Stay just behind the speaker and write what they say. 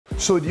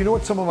So do you know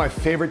what some of my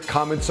favorite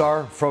comments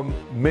are from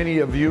many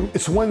of you?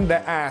 It's one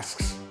that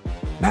asks,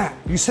 Matt,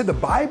 you said the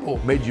Bible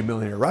made you a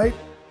millionaire, right?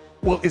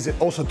 Well, is it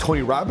also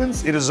Tony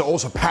Robbins? It is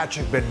also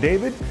Patrick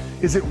Bet-David?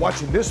 Is it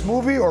watching this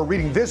movie or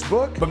reading this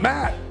book? But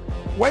Matt,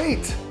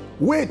 wait,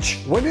 which?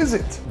 What is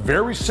it?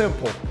 Very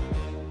simple.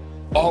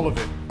 All of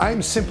it.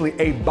 I'm simply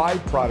a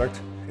byproduct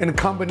and a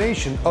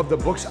combination of the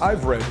books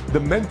I've read,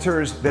 the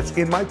mentors that's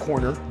in my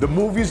corner, the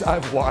movies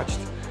I've watched,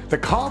 the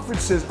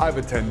conferences I've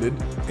attended,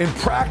 and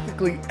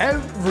practically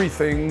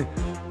everything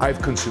I've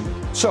consumed.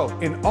 So,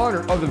 in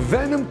honor of the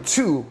Venom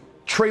 2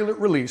 trailer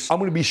release, I'm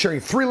going to be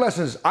sharing 3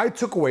 lessons I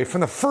took away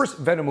from the first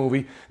Venom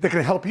movie that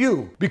can help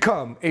you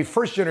become a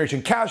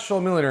first-generation cash flow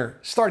millionaire,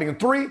 starting in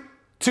 3,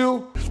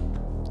 2...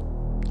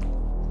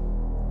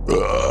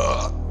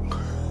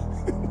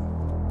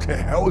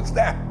 the hell is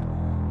that?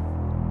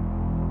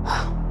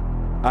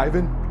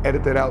 Ivan,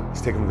 edit that out. Let's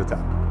take him to the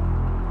top.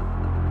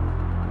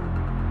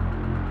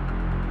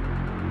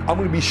 I'm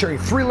going to be sharing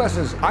 3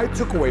 lessons I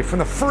took away from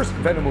the first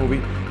Venom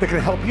movie that can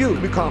help you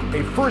become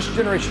a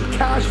first-generation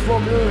cash flow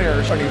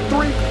millionaire, starting in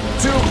 3,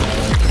 2,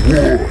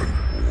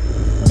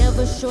 1.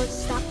 Never short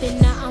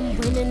stopping, now I'm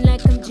winning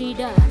like I'm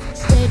Jeter.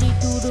 Steady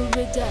through the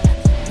rigor,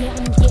 yeah,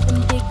 I'm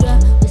getting bigger.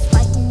 Was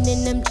fighting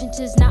in them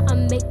trenches, now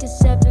I'm making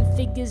 7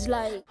 figures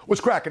like. What's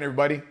cracking,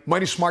 everybody?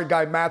 Mighty smart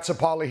guy Matt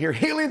Sapaula here,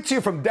 hailing to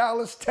you from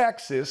Dallas,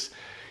 Texas.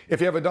 If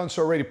you haven't done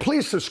so already,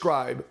 please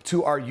subscribe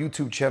to our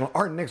YouTube channel.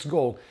 Our next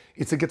goal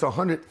is to get to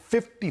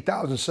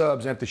 150,000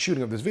 subs. And at the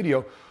shooting of this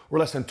video, we're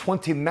less than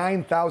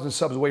 29,000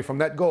 subs away from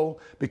that goal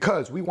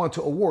because we want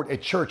to award a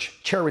church,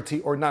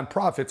 charity, or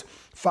nonprofit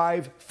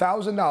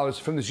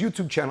 $5,000 from this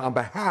YouTube channel on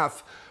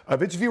behalf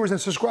of its viewers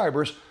and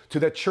subscribers to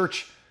that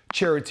church,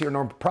 charity, or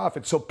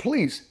nonprofit. So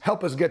please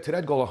help us get to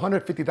that goal,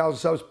 150,000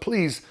 subs.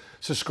 Please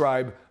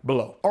subscribe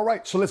below. All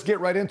right, so let's get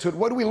right into it.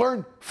 What do we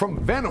learn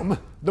from Venom,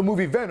 the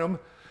movie Venom,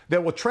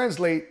 that will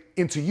translate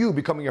into you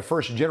becoming a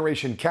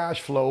first-generation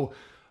cash flow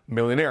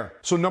millionaire?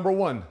 So number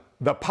 1,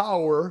 the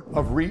power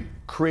of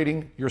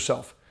recreating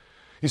yourself.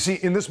 You see,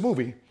 in this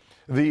movie,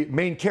 the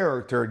main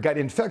character got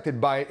infected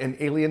by an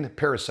alien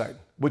parasite,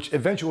 which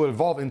eventually would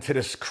evolve into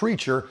this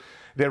creature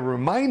that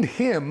remind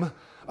him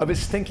of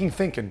his thinking.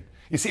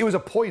 You see, it was a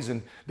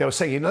poison that was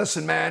saying,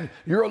 listen, man,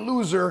 you're a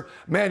loser.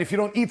 Man, if you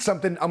don't eat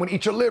something, I'm gonna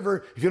eat your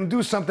liver. If you don't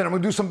do something, I'm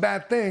gonna do some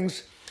bad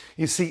things.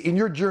 You see, in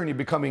your journey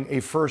becoming a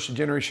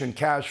first-generation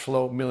cash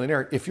flow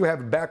millionaire, if you have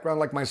a background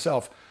like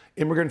myself,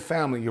 immigrant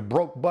family, you're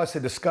broke,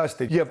 busted,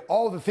 disgusted, you have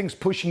all the things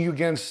pushing you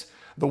against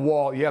the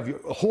wall, you have your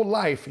whole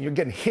life, and you're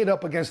getting hit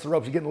up against the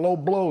ropes, you're getting low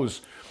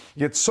blows,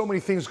 you have so many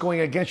things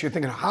going against you, you're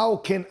thinking, how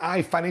can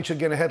I financially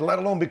get ahead, let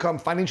alone become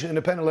financially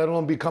independent, let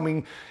alone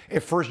becoming a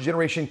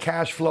first-generation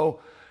cash flow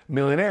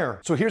millionaire?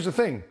 So here's the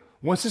thing.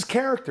 Once this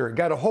character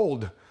got a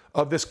hold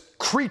of this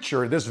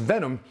creature, this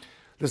Venom,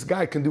 this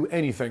guy can do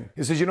anything.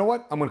 He says, you know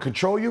what? I'm gonna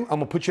control you. I'm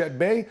gonna put you at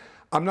bay.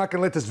 I'm not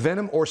gonna let this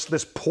venom or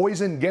this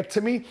poison get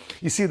to me.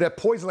 You see, that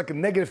poison, like a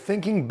negative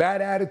thinking,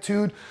 bad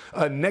attitude,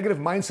 a negative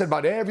mindset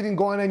about everything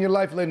going on in your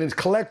life, letting its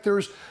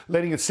collectors,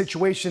 letting its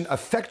situation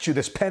affect you,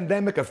 this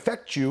pandemic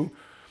affect you.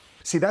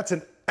 See, that's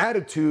an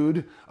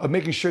attitude of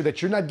making sure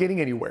that you're not getting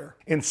anywhere.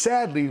 And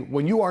sadly,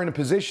 when you are in a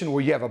position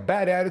where you have a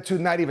bad attitude,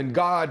 not even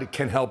God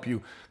can help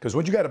you. Because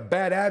once you got a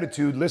bad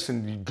attitude,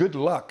 listen, good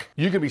luck.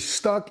 You're gonna be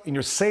stuck in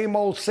your same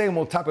old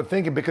type of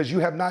thinking because you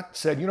have not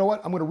said, you know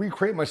what, I'm gonna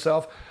recreate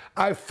myself.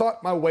 I've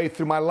thought my way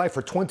through my life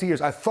for 20 years.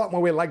 I thought my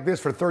way like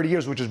this for 30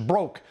 years, which is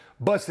broke,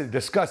 busted,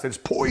 disgusted. It's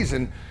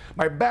poison.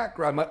 My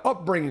background, my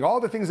upbringing, all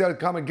the things that have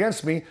come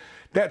against me,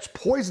 that's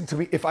poison to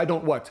me if I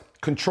don't what?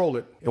 Control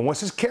it. And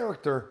once his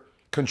character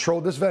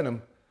controlled this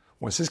venom,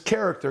 once his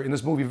character in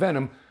this movie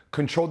Venom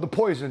controlled the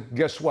poison,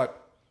 guess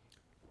what?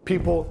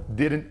 People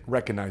didn't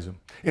recognize him.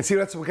 And see,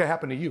 that's what can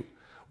happen to you.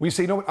 When you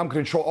say, you know what, I'm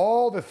gonna control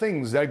all the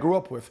things that I grew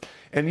up with.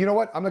 And you know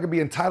what, I'm not gonna be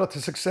entitled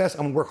to success,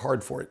 I'm gonna work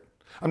hard for it.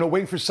 I'm not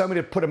waiting for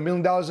somebody to put $1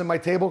 million on my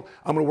table.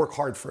 I'm gonna work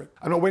hard for it.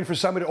 I'm not waiting for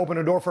somebody to open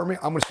a door for me.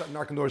 I'm gonna start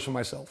knocking doors for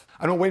myself.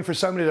 I'm not waiting for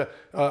somebody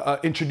to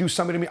introduce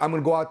somebody to me. I'm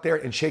gonna go out there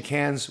and shake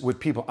hands with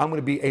people. I'm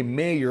gonna be a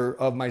mayor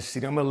of my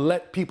city. I'm gonna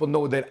let people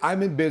know that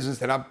I'm in business,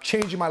 that I'm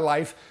changing my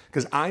life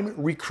because I'm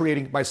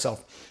recreating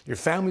myself. Your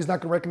family's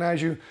not gonna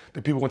recognize you.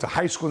 The people who went to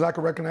high school is not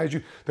gonna recognize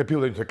you. The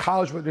people that went to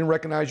college didn't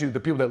recognize you. The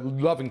people that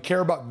love and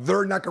care about,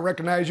 they're not gonna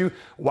recognize you.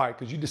 Why?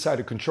 Because you decided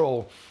to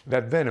control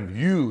that venom.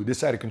 You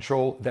decided to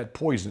control that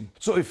poison.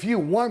 So if you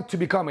want to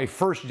become a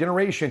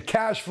first-generation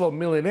cash flow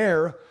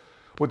millionaire,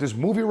 what this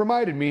movie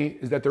reminded me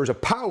is that there's a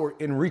power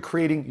in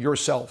recreating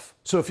yourself.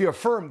 So if you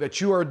affirm that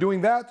you are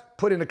doing that,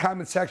 put in the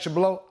comment section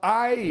below,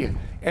 I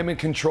am in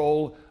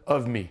control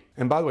of me.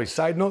 And by the way,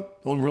 side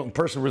note, the only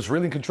person who's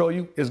really in control of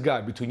you is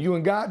God. Between you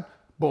and God,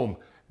 boom.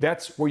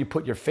 That's where you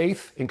put your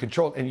faith in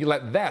control and you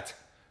let that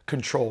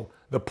control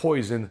the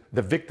poison,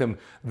 the victim,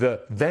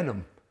 the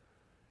venom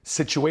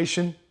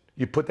situation.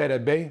 You put that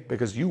at bay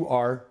because you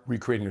are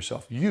recreating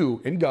yourself.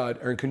 You and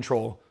God are in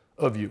control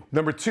of you.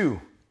 Number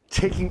 2,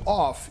 taking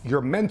off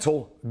your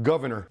mental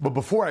governor. But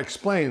before I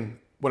explain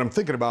what I'm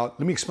thinking about,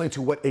 let me explain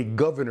to you what a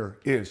governor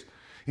is.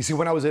 You see,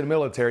 when I was in the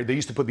military, they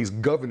used to put these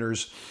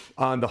governors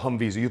on the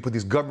Humvees. They used to put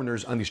these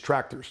governors on these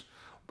tractors.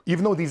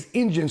 Even though these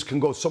engines can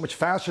go so much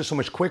faster, so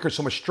much quicker,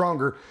 so much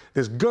stronger,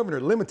 this governor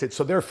limited.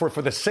 So therefore,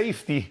 for the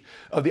safety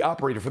of the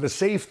operator, for the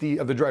safety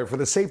of the driver, for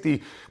the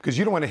safety, because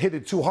you don't want to hit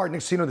it too hard.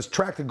 Next thing you know, this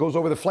tractor goes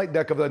over the flight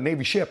deck of a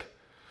Navy ship.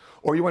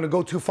 Or you want to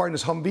go too far in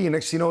this Humvee, and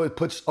next thing you know, it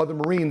puts other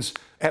Marines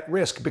at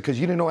risk because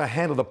you didn't know how to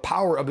handle the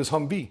power of this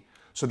Humvee.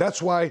 So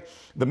that's why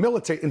the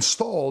military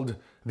installed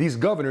these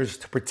governors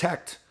to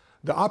protect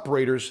the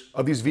operators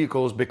of these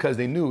vehicles, because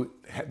they knew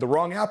the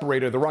wrong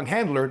operator, the wrong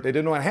handler, they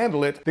didn't know how to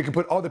handle it, they could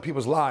put other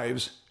people's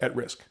lives at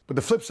risk. But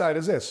the flip side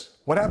is this.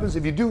 What happens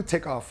if you do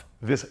take off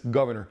this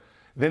governor?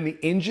 Then the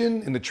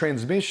engine and the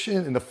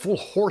transmission and the full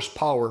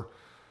horsepower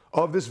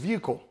of this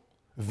vehicle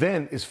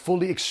then is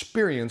fully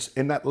experienced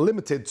and not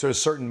limited to a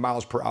certain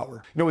miles per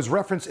hour. You know, it's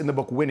referenced in the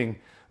book Winning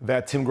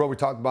that Tim Grover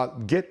talked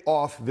about. Get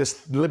off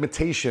this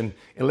limitation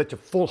and let the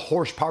full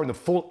horsepower and the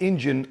full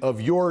engine of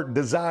your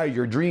desire,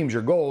 your dreams,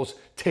 your goals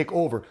take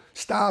over.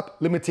 Stop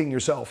limiting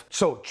yourself.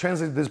 So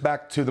translate this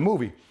back to the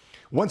movie.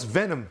 Once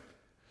Venom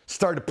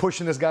started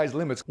pushing this guy's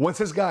limits, once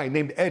this guy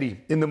named Eddie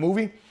in the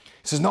movie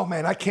says, no,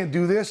 man, I can't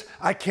do this,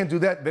 I can't do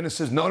that. Venom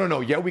says,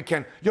 no, yeah, we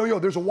can. Yo,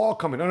 there's a wall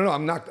coming. No,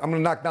 I'm gonna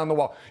knock down the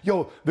wall.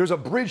 Yo, there's a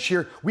bridge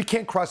here. We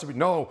can't cross it.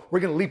 No, we're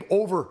gonna leap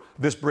over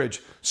this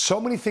bridge. So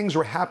many things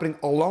were happening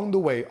along the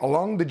way,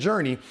 along the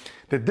journey,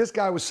 that this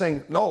guy was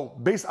saying, no,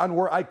 based on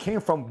where I came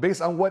from,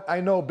 based on what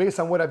I know, based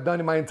on what I've done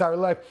in my entire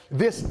life,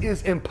 this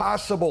is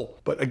impossible.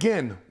 But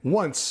again,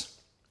 once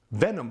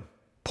Venom,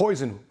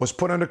 poison, was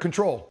put under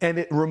control and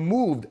it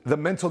removed the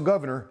mental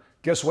governor,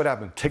 guess what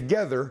happened?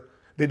 Together,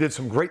 they did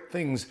some great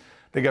things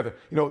together.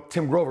 You know,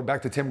 Tim Grover,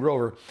 back to Tim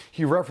Grover,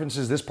 he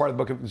references this part of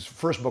the book, his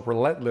first book,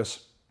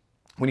 Relentless,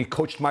 when he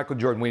coached Michael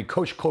Jordan, when he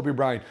coached Kobe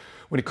Bryant,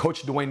 when he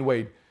coached Dwayne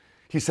Wade.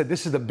 He said,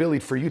 this is the ability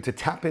for you to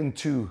tap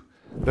into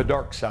the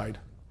dark side.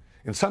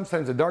 And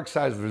sometimes the dark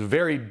side is a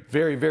very,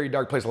 very, very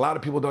dark place. A lot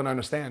of people don't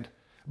understand.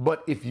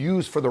 But if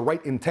used for the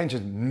right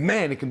intentions,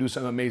 man, it can do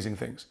some amazing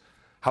things.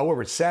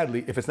 However,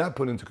 sadly, if it's not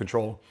put into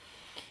control,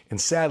 and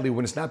sadly,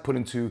 when it's not put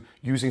into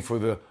using for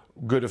the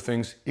good of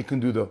things, it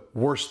can do the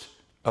worst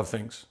of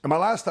things. And my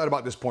last thought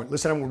about this point,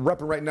 listen, I'm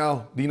repping right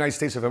now the United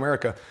States of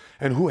America,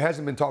 and who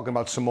hasn't been talking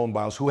about Simone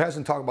Biles? Who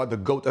hasn't talked about the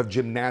GOAT of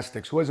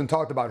gymnastics? Who hasn't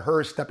talked about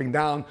her stepping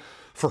down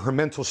for her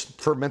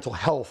mental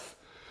health,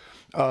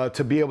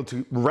 to be able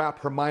to wrap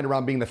her mind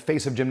around being the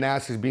face of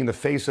gymnastics, being the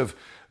face of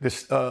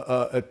this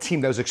a team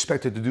that was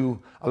expected to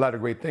do a lot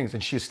of great things,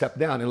 and she stepped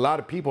down. And a lot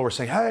of people were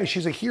saying, hey,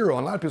 she's a hero.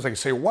 And a lot of people like,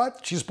 say,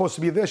 what? She's supposed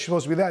to be this, she's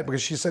supposed to be that,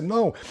 because she said,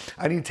 no,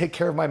 I need to take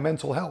care of my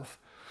mental health.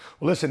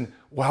 Well, listen,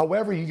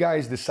 however you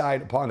guys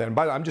decide upon that, and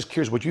by the way, I'm just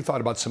curious what you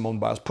thought about Simone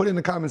Biles. Put it in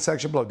the comment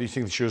section below. Do you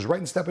think she was right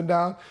in stepping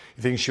down?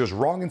 You think she was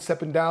wrong in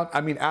stepping down? I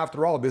mean,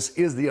 after all, this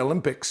is the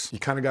Olympics. You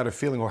kind of got a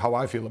feeling or how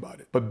I feel about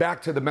it. But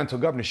back to the mental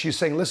governor. She's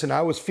saying, listen,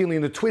 I was feeling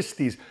the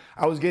twisties.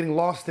 I was getting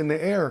lost in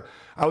the air.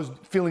 I was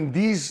feeling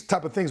these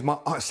type of things.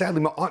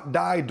 Sadly, my aunt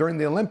died during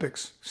the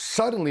Olympics.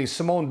 Suddenly,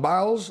 Simone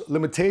Biles'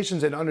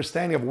 limitations and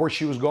understanding of where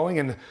she was going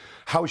and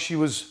how she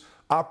was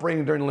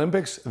operating during the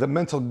Olympics, the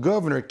mental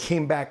governor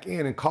came back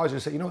in and caused her to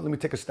say, you know what, let me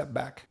take a step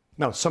back.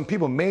 Now, some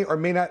people may or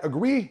may not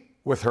agree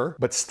with her,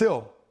 but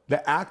still,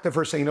 the act of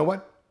her saying, you know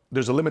what,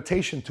 there's a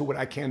limitation to what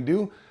I can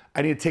do.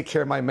 I need to take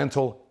care of my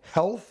mental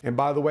health. And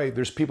by the way,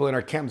 there's people in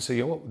our camp that say,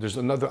 you know, there's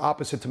another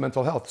opposite to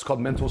mental health. It's called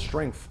mental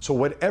strength. So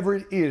whatever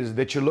it is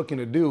that you're looking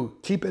to do,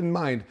 keep in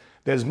mind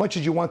that as much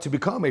as you want to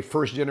become a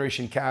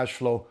first-generation cash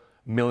flow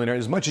millionaire,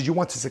 as much as you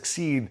want to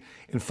succeed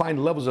and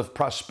find levels of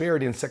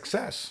prosperity and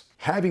success,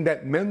 having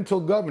that mental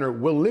governor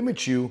will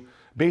limit you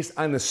based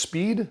on the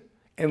speed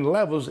and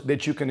levels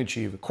that you can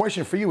achieve. The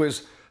question for you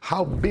is,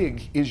 how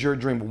big is your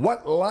dream?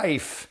 What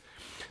life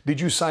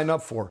did you sign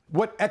up for?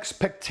 What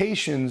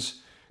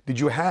expectations did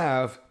you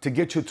have to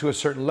get you to a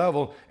certain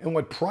level, and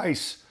what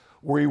price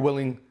were you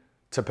willing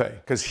to pay?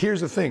 Because here's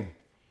the thing.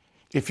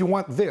 If you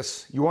want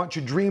this, you want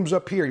your dreams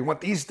up here, you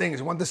want these things,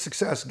 you want this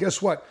success,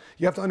 guess what?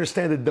 You have to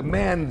understand the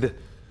demand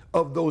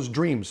of those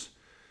dreams.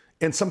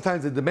 And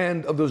sometimes the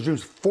demand of those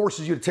dreams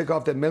forces you to take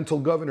off that mental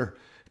governor,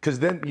 because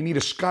then you need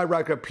a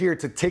skyrocket up here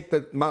to take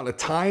the amount of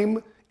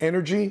time,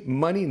 energy,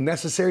 money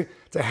necessary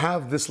to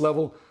have this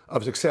level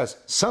of success.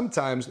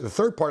 Sometimes the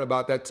third part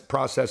about that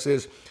process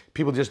is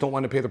people just don't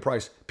want to pay the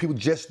price. People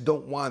just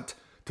don't want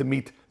to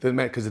meet the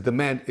demand because the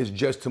demand is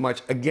just too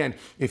much. Again,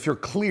 if you're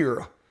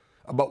clear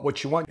about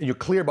what you want and you're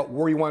clear about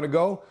where you want to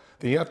go,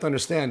 then you have to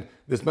understand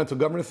this mental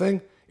governor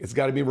thing, it's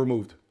got to be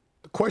removed.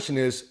 The question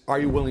is, are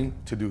you willing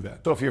to do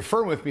that? So if you're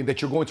firm with me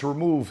that you're going to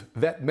remove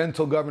that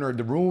mental governor,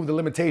 to remove the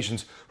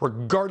limitations,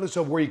 regardless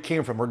of where you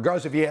came from,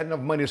 regardless if you had enough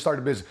money to start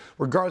a business,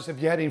 regardless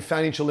if you had any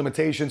financial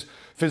limitations,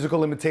 physical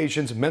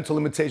limitations, mental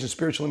limitations,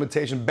 spiritual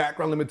limitations,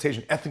 background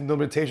limitations, ethnic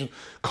limitations,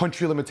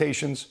 country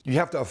limitations, you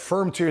have to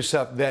affirm to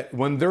yourself that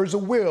when there's a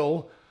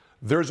will,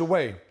 there's a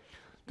way.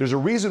 There's a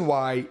reason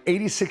why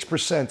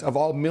 86% of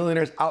all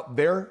millionaires out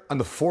there on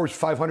the Forbes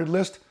 500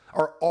 list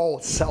are all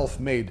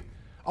self-made.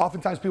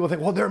 Oftentimes people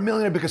think, well, they're a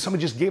millionaire because someone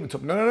just gave it to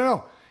them.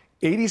 No.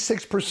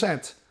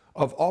 86%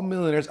 of all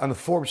millionaires on the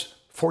Forbes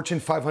Fortune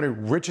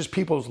 500 richest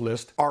people's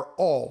list are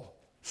all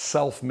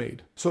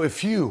self-made. So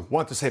if you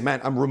want to say,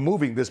 man, I'm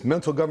removing this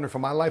mental governor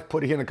from my life,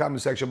 put it here in the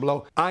comment section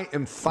below. I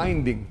am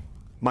finding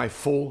my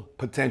full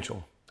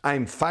potential. I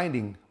am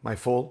finding my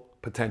full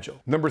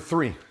potential. Number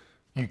 3,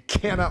 you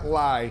cannot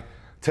lie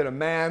to the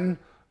man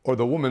or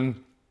the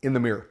woman in the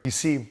mirror. You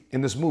see,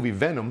 in this movie,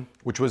 Venom,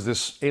 which was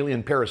this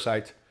alien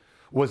parasite,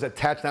 was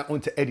attached not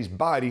only to Eddie's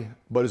body,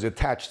 but is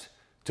attached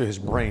to his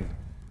brain.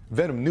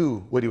 Venom knew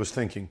what he was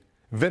thinking.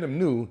 Venom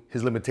knew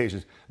his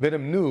limitations.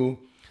 Venom knew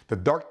the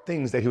dark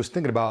things that he was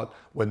thinking about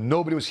when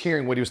nobody was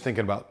hearing what he was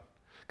thinking about,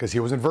 because he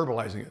wasn't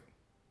verbalizing it.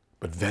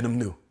 But Venom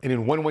knew. And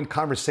in one-on-one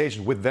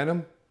conversation with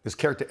Venom, this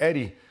character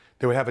Eddie,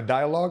 they would have a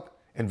dialogue,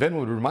 and Venom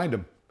would remind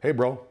him, hey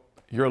bro,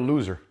 you're a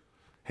loser.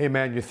 Hey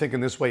man, you're thinking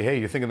this way. Hey,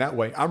 you're thinking that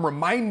way. I'm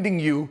reminding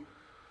you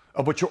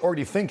of what you're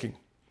already thinking.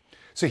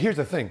 So here's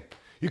the thing.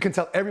 You can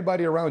tell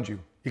everybody around you.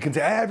 You can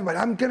tell everybody,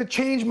 I'm gonna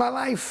change my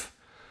life.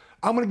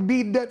 I'm gonna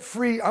be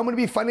debt-free. I'm gonna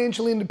be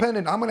financially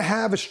independent. I'm gonna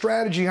have a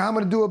strategy. I'm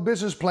gonna do a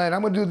business plan.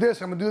 I'm gonna do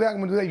this, I'm gonna do that, I'm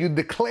gonna do that. You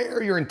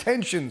declare your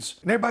intentions.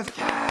 And everybody's like,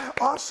 yeah,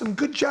 awesome,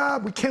 good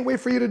job. We can't wait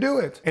for you to do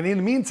it. And in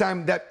the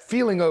meantime, that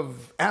feeling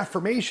of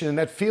affirmation,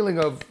 that feeling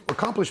of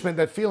accomplishment,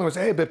 that feeling of,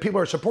 hey, but people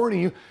are supporting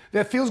you,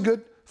 that feels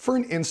good for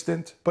an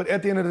instant. But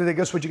at the end of the day,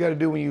 guess what you gotta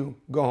do when you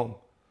go home?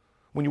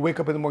 When you wake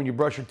up in the morning, you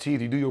brush your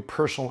teeth, you do your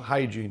personal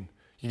hygiene.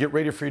 You get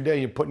ready for your day,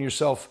 you're putting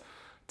yourself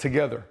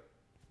together.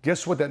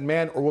 Guess what that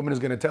man or woman is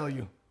going to tell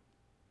you?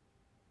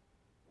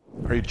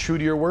 Are you true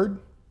to your word,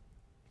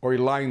 or are you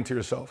lying to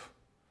yourself?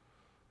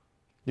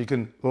 You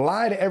can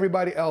lie to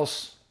everybody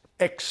else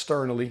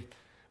externally,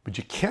 but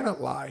you cannot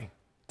lie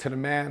to the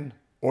man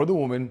or the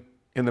woman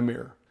in the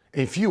mirror.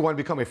 If you want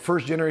to become a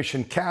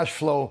first-generation cash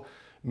flow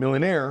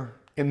millionaire,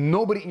 and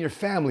nobody in your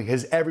family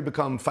has ever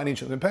become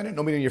financially independent,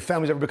 nobody in your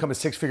family has ever become a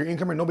six-figure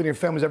incomer, nobody in your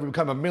family has ever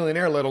become a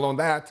millionaire, let alone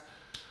that,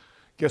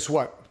 guess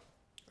what?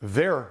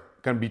 They're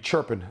going to be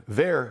chirping.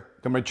 They're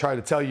going to try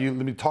to tell you,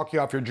 let me talk you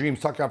off your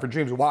dreams, talk you off your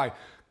dreams. Why?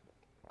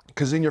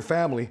 Because in your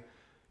family,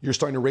 you're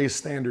starting to raise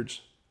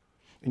standards.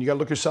 And you got to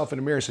look yourself in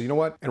the mirror and say, you know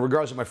what? And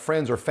regardless of my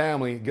friends or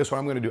family, guess what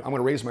I'm going to do? I'm going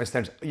to raise my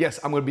standards. Yes,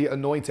 I'm going to be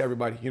annoying to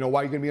everybody. You know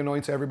why you're going to be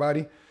annoying to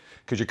everybody?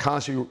 Because you're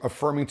constantly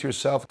affirming to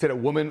yourself, to that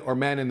woman or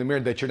man in the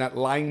mirror, that you're not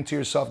lying to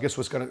yourself. Guess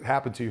what's going to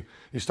happen to you?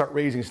 You start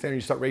raising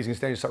standards, you start raising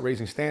standards, you start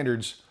raising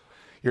standards.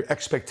 Your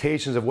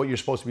expectations of what you're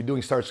supposed to be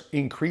doing starts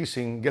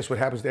increasing. Guess what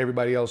happens to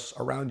everybody else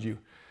around you?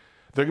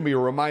 They're going to be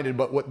reminded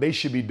about what they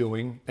should be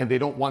doing, and they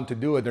don't want to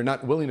do it. They're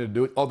not willing to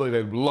do it, although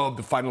they love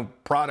the final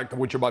product of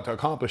what you're about to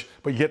accomplish,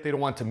 but yet they don't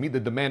want to meet the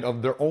demand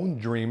of their own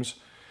dreams,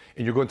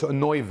 and you're going to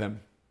annoy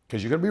them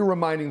because you're going to be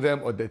reminding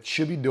them what they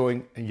should be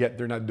doing, and yet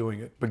they're not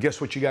doing it. But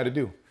guess what you got to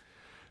do?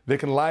 They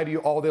can lie to you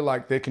all they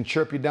like. They can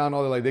chirp you down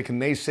all they like. They can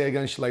naysay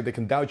against you like. They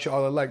can doubt you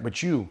all they like,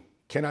 but you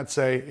cannot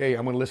say, hey,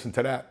 I'm going to listen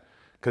to that.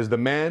 Because the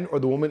man or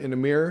the woman in the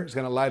mirror is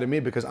going to lie to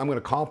me because I'm going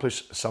to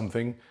accomplish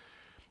something.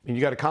 And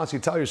you got to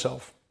constantly tell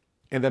yourself.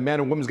 And that man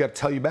or woman's got to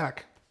tell you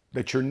back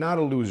that you're not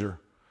a loser.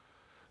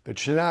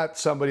 That you're not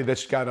somebody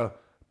that's got a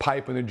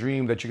pipe in a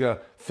dream, that you're going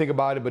to think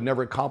about it but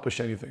never accomplish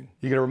anything.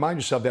 You got to remind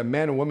yourself that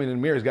man or woman in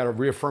the mirror has got to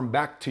reaffirm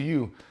back to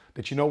you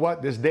that, you know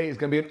what, this day is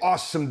going to be an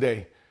awesome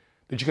day.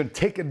 That you're going to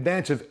take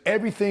advantage of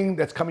everything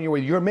that's coming your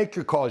way. You're going to make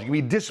your calls. You're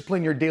going to be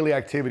disciplined in your daily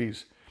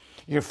activities.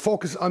 You're going to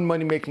focus on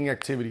money-making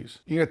activities.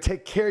 You're going to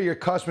take care of your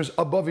customers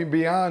above and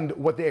beyond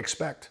what they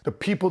expect. The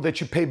people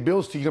that you pay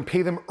bills to, you're going to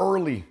pay them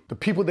early. The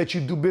people that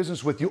you do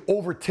business with, you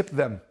over-tip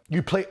them.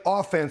 You play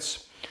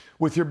offense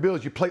with your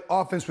bills. You play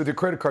offense with your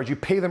credit cards. You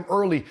pay them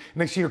early.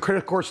 Next thing your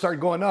credit scores start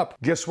going up.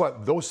 Guess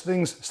what? Those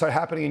things start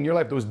happening in your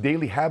life. Those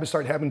daily habits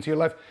start happening to your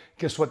life.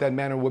 Guess what that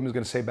man or woman is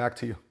going to say back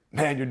to you?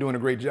 Man, you're doing a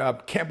great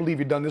job. Can't believe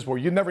you've done this before.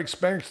 You've never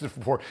experienced this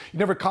before. You've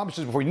never accomplished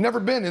this before. You've never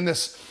been in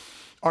this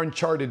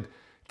uncharted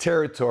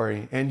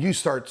territory, and you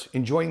start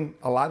enjoying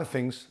a lot of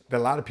things that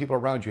a lot of people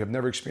around you have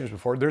never experienced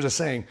before. There's a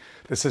saying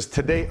that says,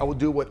 today I will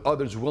do what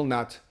others will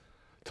not,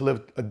 to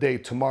live a day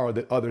tomorrow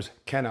that others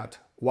cannot.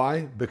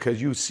 Why?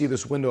 Because you see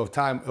this window of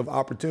time of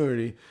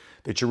opportunity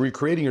that you're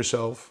recreating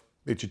yourself,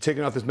 that you're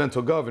taking off this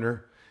mental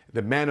governor.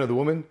 The man or the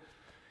woman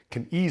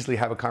can easily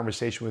have a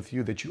conversation with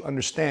you that you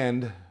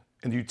understand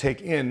and you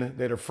take in,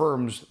 that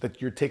affirms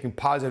that you're taking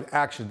positive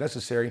action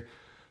necessary.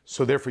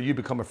 So therefore you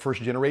become a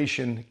first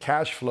generation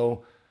cash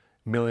flow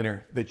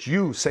millionaire, that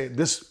you say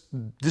this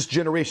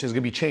generation is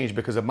going to be changed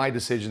because of my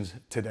decisions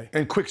today.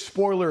 And quick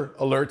spoiler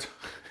alert,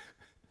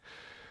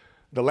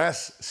 the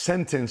last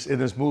sentence in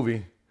this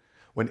movie,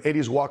 when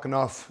Eddie's walking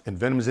off and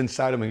Venom's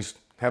inside him and he's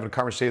having a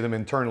conversation with him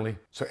internally.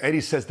 So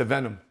Eddie says to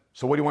Venom,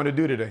 so what do you want to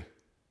do today?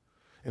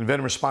 And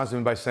Venom responds to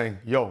him by saying,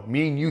 yo,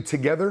 me and you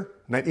together,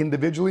 not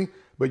individually,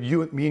 but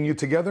me and you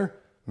together,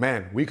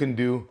 man, we can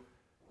do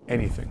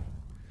anything.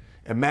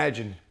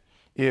 Imagine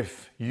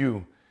if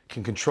you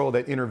can control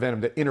that inner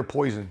venom, that inner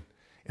poison,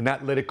 and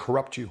not let it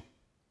corrupt you,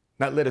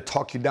 not let it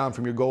talk you down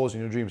from your goals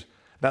and your dreams,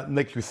 not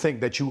make you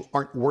think that you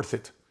aren't worth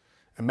it.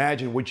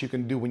 Imagine what you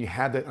can do when you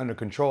have that under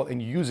control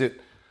and use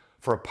it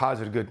for a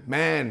positive good.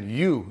 Man,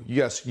 you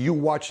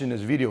watching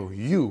this video,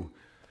 you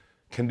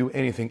can do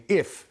anything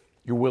if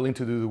you're willing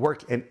to do the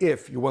work, and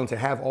if you're willing to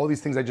have all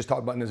these things I just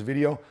talked about in this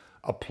video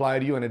apply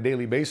to you on a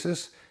daily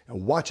basis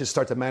and watch it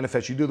start to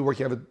manifest. You do the work,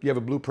 you have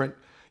a blueprint,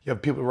 you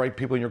have the right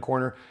people in your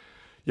corner,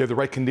 you have the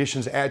right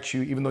conditions at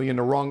you, even though you're in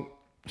the wrong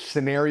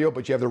scenario,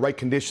 but you have the right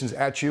conditions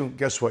at you,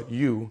 guess what?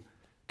 You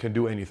can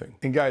do anything.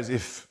 And guys,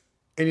 if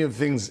any of the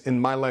things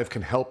in my life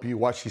can help you,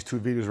 watch these 2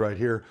 videos right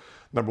here.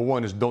 Number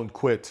 1 is don't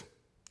quit.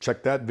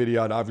 Check that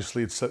video out.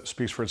 Obviously, it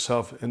speaks for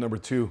itself. And number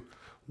 2,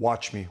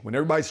 watch me. When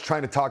everybody's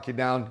trying to talk you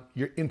down,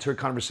 you're into a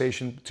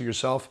conversation to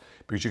yourself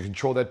because you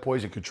control that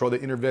poison, control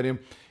the inner venom.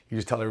 You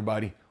just tell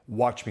everybody,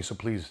 watch me. So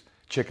please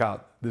check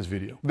out this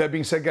video. That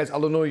being said, guys, I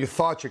don't know your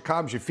thoughts, your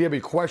comments, if you have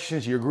any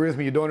questions, you agree with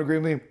me, you don't agree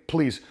with me,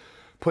 please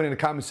put it in the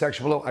comment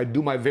section below. I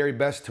do my very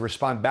best to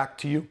respond back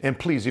to you. And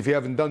please, if you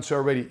haven't done so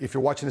already, if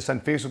you're watching this on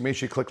Facebook, make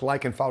sure you click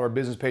like and follow our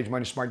business page,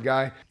 Money Smart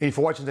Guy. And if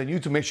you're watching this on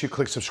YouTube, make sure you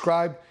click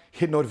subscribe,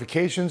 hit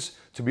notifications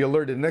to be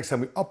alerted the next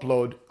time we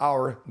upload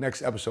our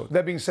next episode.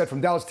 That being said,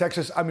 from Dallas,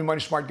 Texas, I'm your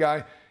Money Smart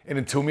Guy. And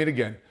until we meet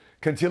again,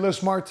 continue to live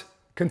smart,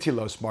 continue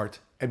to love smart,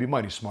 and be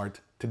money smart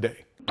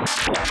today.